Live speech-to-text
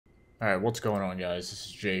Alright, what's going on, guys? This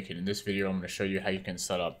is Jake, and in this video I'm going to show you how you can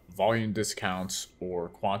set up volume discounts or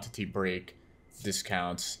quantity break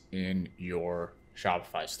discounts in your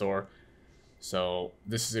Shopify store. So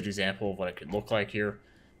this is an example of what it could look like here.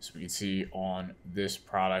 So we can see on this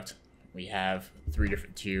product we have 3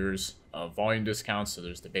 different tiers of volume discounts. So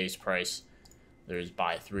there's the base price, there's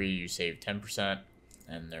buy 3 you save 10%,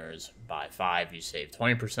 and there's buy 5 you save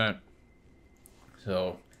 20%.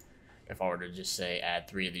 So if I were to just say add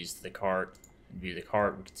 3 of these to the cart and view the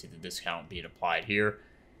cart, we can see the discount being applied here.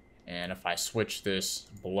 And if I switch this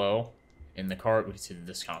below in the cart, we can see the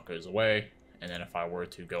discount goes away. And then if I were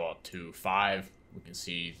to go up to 5, we can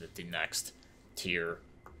see that the next tier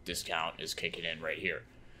discount is kicking in right here.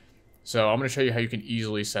 So I'm going to show you how you can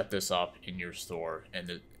easily set this up in your store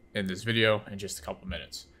in this video in just a couple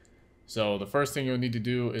minutes. So the first thing you'll need to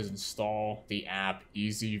do is install the app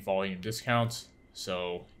Easy Volume Discounts.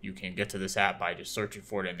 So you can get to this app by just searching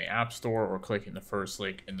for it in the App Store or clicking the first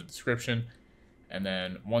link in the description. And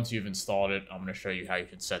then once you've installed it, I'm going to show you how you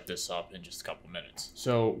can set this up in just a couple minutes.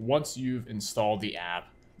 So once you've installed the app,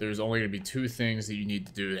 there's only going to be 2 things that you need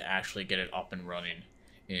to do to actually get it up and running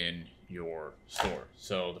in your store.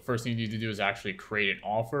 So the first thing you need to do is actually create an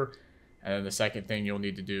offer. And then the second thing you'll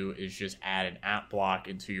need to do is just add an app block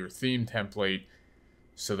into your theme template.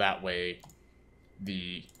 So that way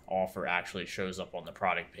the offer actually shows up on the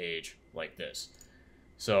product page like this.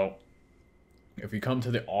 So if we come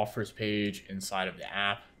to the offers page inside of the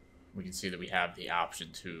app, we can see that we have the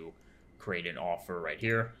option to create an offer right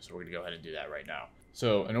here. So we're going to go ahead and do that right now.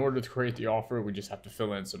 So in order to create the offer, we just have to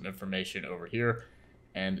fill in some information over here.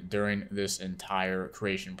 And during this entire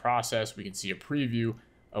creation process, we can see a preview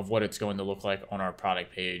of what it's going to look like on our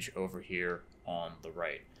product page over here on the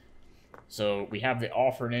right. So we have the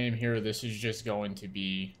offer name here. This is just going to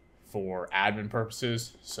be for admin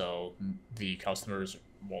purposes, so the customers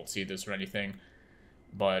won't see this or anything.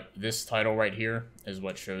 But this title right here is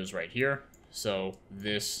what shows right here. So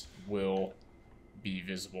this will be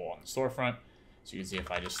visible on the storefront. So you can see if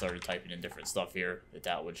I just started typing in different stuff here,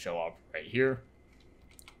 that would show up right here.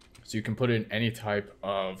 So you can put in any type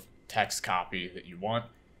of text copy that you want.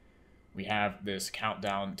 We have this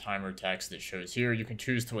countdown timer text that shows here. You can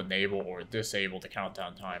choose to enable or disable the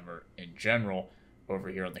countdown timer in general over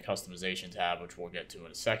here on the customization tab, which we'll get to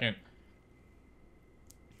in a second.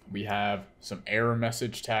 We have some error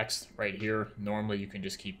message text right here. Normally you can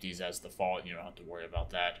just keep these as default. You don't have to worry about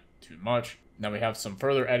that too much. Now we have some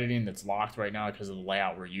further editing that's locked right now because of the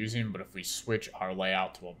layout we're using. But if we switch our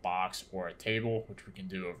layout to a box or a table, which we can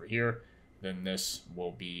do over here, then this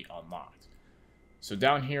will be unlocked. So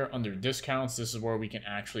down here under discounts, this is where we can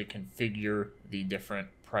actually configure the different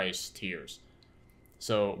price tiers.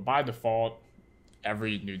 So by default,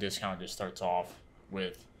 every new discount just starts off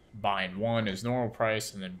with buying 1 is normal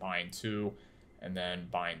price, and then buying 2, and then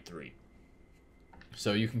buying 3.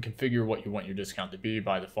 So you can configure what you want your discount to be.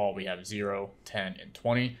 By default, we have 0, 10, and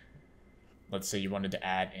 20. Let's say you wanted to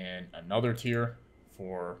add in another tier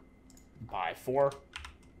for buy 4.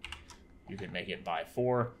 You could make it buy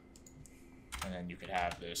 4, and then you could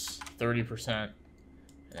have this 30%, and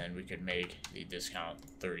then we could make the discount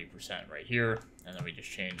 30% right here, and then we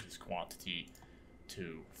just change this quantity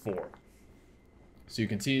to 4. So you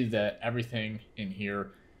can see that everything in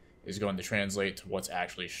here is going to translate to what's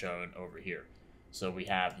actually shown over here. So we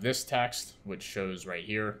have this text, which shows right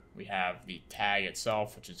here. We have the tag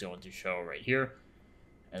itself, which is going to show right here.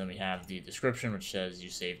 And then we have the description, which says you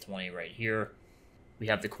save 20 right here. We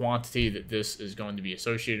have the quantity that this is going to be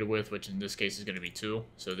associated with, which in this case is going to be 2.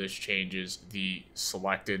 So this changes the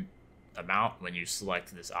selected amount when you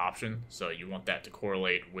select this option. So you want that to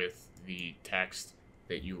correlate with the text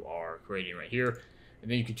that you are creating right here. And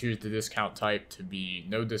then you can choose the discount type to be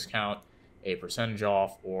no discount, a percentage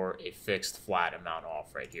off, or a fixed flat amount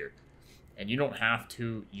off right here. And you don't have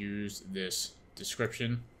to use this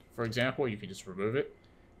description, for example. You can just remove it.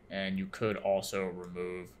 And you could also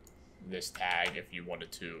remove this tag if you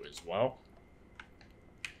wanted to as well.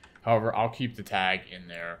 However, I'll keep the tag in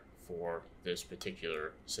there for this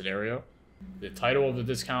particular scenario. The title of the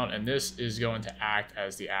discount, and this is going to act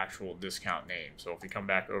as the actual discount name. So if we come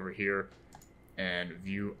back over here and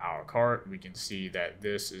view our cart, we can see that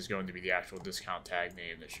this is going to be the actual discount tag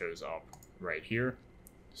name that shows up right here.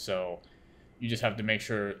 So you just have to make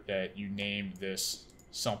sure that you name this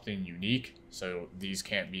something unique. So these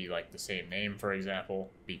can't be like the same name, for example,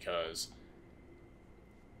 because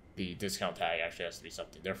the discount tag actually has to be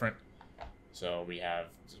something different. So we have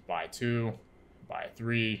just buy 2, buy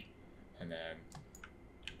 3, and then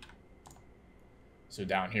so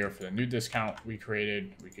down here for the new discount we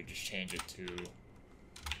created, we could just change it to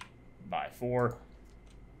buy 4.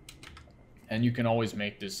 And you can always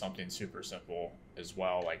make this something super simple as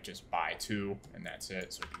well, like just buy 2 and that's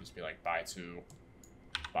it. So it can just be like buy 2,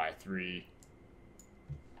 buy 3,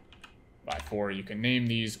 buy 4. You can name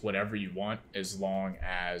these whatever you want as long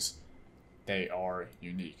as they are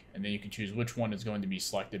unique. And then you can choose which one is going to be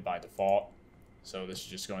selected by default. So this is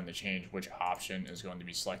just going to change which option is going to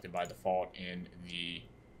be selected by default in the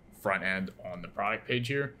front end on the product page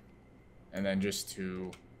here. And then just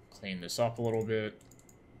to clean this up a little bit,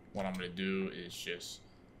 what I'm going to do is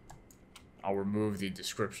I'll remove the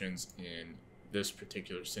descriptions in this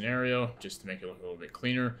particular scenario just to make it look a little bit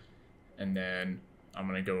cleaner. And then I'm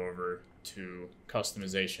going to go over to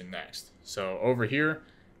customization next. So over here,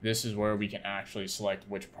 this is where we can actually select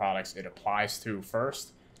which products it applies to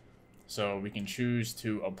first. So we can choose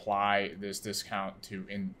to apply this discount to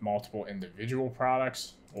multiple individual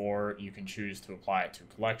products, or you can choose to apply it to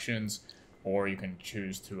collections, or you can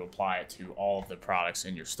choose to apply it to all of the products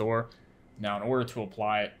in your store. Now, in order to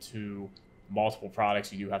apply it to multiple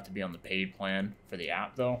products, you do have to be on the paid plan for the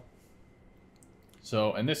app though.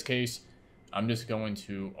 So in this case, I'm just going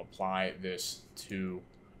to apply this to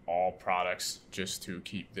all products just to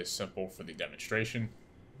keep this simple for the demonstration.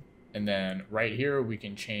 And then right here, we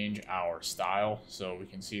can change our style. So we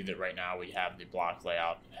can see that right now we have the block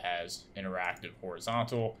layout has interactive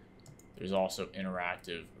horizontal. There's also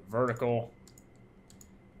interactive vertical.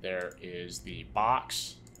 There is the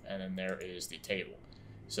box, and then there is the table.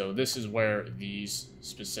 So this is where these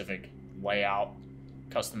specific layout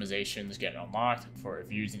customizations get unlocked. For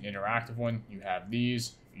if you're using an interactive one, you have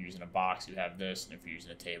these. If you're using a box, you have this. And if you're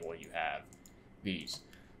using a table, you have these.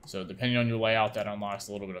 So depending on your layout, that unlocks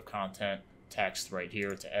a little bit of content text right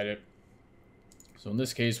here to edit. So in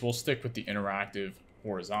this case, we'll stick with the interactive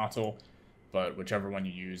horizontal, but whichever one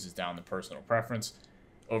you use is down to personal preference.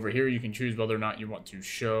 Over here, you can choose whether or not you want to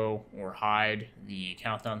show or hide the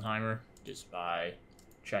countdown timer just by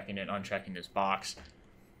checking and unchecking this box.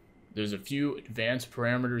 There's a few advanced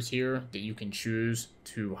parameters here that you can choose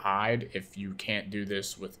to hide if you can't do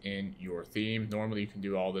this within your theme. Normally, you can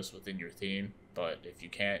do all this within your theme, but if you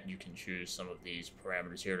can't, you can choose some of these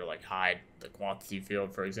parameters here to like hide the quantity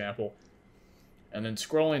field, for example. And then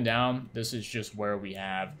scrolling down, this is just where we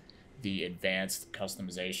have the advanced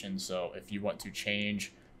customization. So if you want to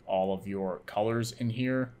change all of your colors in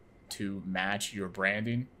here to match your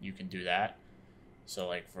branding, you can do that. So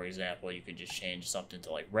like, for example, you could just change something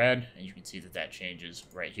to like red, and you can see that that changes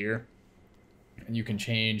right here. And you can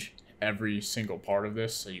change every single part of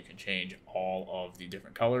this. So you can change all of the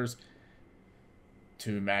different colors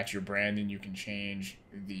to match your branding. You can change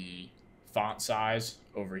the font size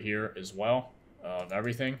over here as well of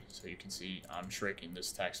everything. So you can see I'm shrinking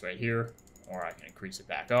this text right here, or I can increase it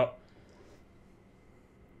back up.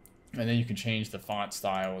 And then you can change the font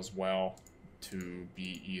style as well to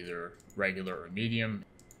be either regular or medium.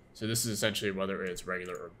 So this is essentially whether it's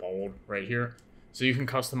regular or bold right here. So you can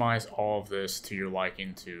customize all of this to your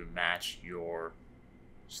liking to match your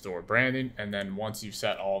store branding. And then once you've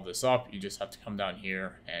set all of this up, you just have to come down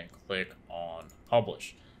here and click on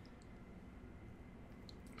publish.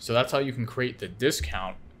 So that's how you can create the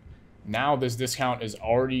discount. Now this discount is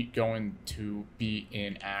already going to be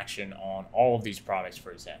in action on all of these products,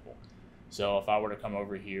 for example. So if I were to come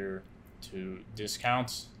over here to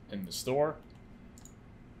discounts in the store,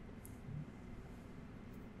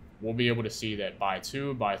 we'll be able to see that buy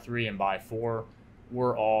 2, buy 3, and buy 4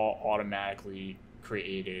 were all automatically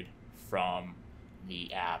created from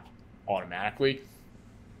the app automatically.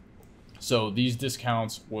 So these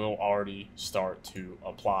discounts will already start to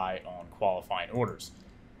apply on qualifying orders.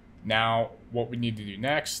 Now, what we need to do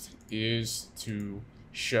next is to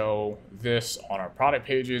show this on our product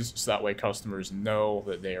pages so that way customers know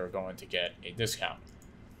that they are going to get a discount.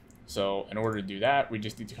 So in order to do that, we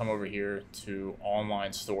just need to come over here to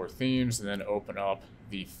online store themes and then open up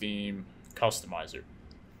the theme customizer.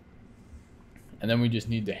 And then we just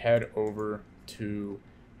need to head over to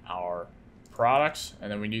our products,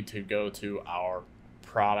 and then we need to go to our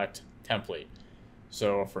product template.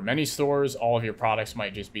 So for many stores, all of your products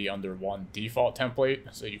might just be under one default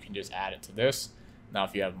template, so you can just add it to this. Now,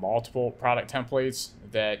 if you have multiple product templates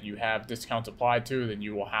that you have discounts applied to, then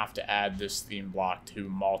you will have to add this theme block to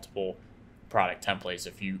multiple product templates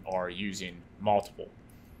if you are using multiple.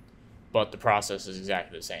 But the process is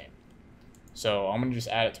exactly the same. So I'm going to just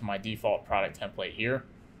add it to my default product template here.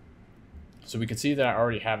 So we can see that I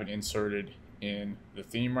already have it inserted in the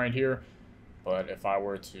theme right here. But if I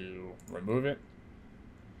were to remove it,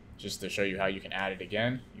 just to show you how you can add it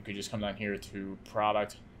again, you could just come down here to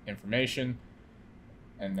product information,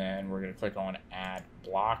 and then we're going to click on add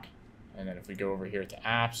block. And then if we go over here to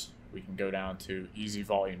apps, we can go down to easy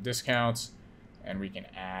volume discounts, and we can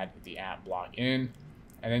add the app block in,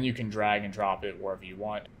 and then you can drag and drop it wherever you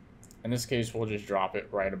want. In this case, we'll just drop it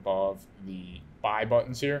right above the buy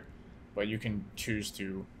buttons here, but you can choose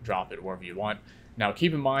to drop it wherever you want. Now,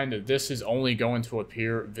 keep in mind that this is only going to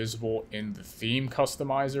appear visible in the theme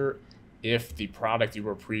customizer if the product you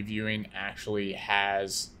were previewing actually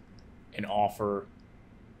has an offer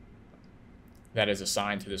that is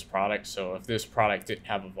assigned to this product. So if this product didn't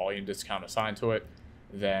have a volume discount assigned to it,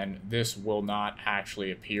 then this will not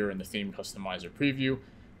actually appear in the theme customizer preview,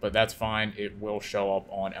 but that's fine. It will show up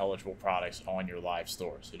on eligible products on your live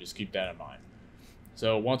store. So just keep that in mind.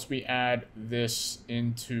 So once we add this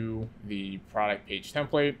into the product page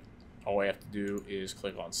template, all we have to do is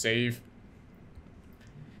click on save.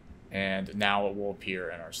 And now it will appear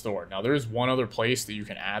in our store. Now there is one other place that you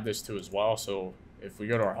can add this to as well. So if we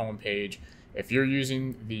go to our home page, if you're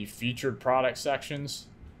using the featured product sections,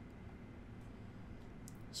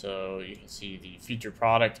 so you can see the featured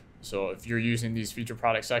product. So if you're using these featured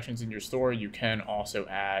product sections in your store, you can also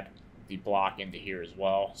add the block into here as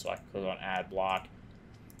well. So I can click on add block,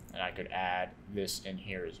 and I could add this in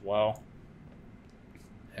here as well,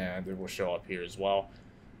 and it will show up here as well.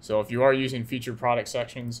 So if you are using featured product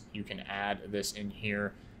sections, you can add this in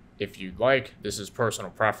here if you'd like. This is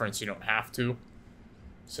personal preference, you don't have to.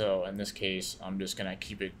 So in this case, I'm just gonna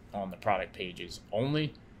keep it on the product pages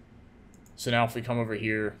only. So now if we come over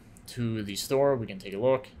here to the store, we can take a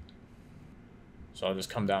look. So I'll just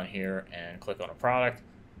come down here and click on a product,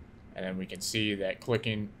 and then we can see that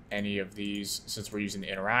clicking any of these, since we're using the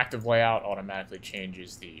interactive layout, automatically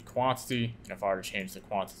changes the quantity. And if I were to change the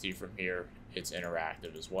quantity from here, it's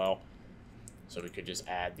interactive as well. So we could just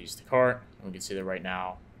add these to cart, and we can see that right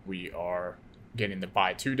now we are getting the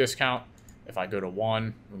buy 2 discount. If I go to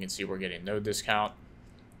 1, we can see we're getting no discount.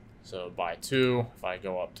 So buy 2, if I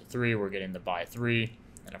go up to 3, we're getting the buy 3,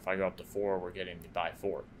 and if I go up to 4, we're getting the buy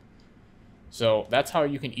 4. So that's how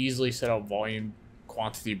you can easily set up volume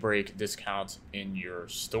quantity break discounts in your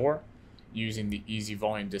store using the Easy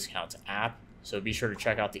Volume Discounts app. So be sure to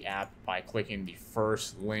check out the app by clicking the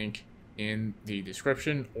first link in the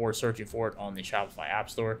description or searching for it on the Shopify App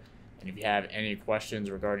Store. And if you have any questions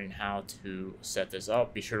regarding how to set this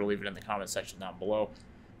up, be sure to leave it in the comment section down below.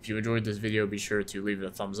 If you enjoyed this video, be sure to leave it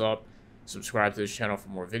a thumbs up, subscribe to this channel for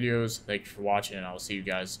more videos. Thank you for watching, and I will see you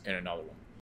guys in another one.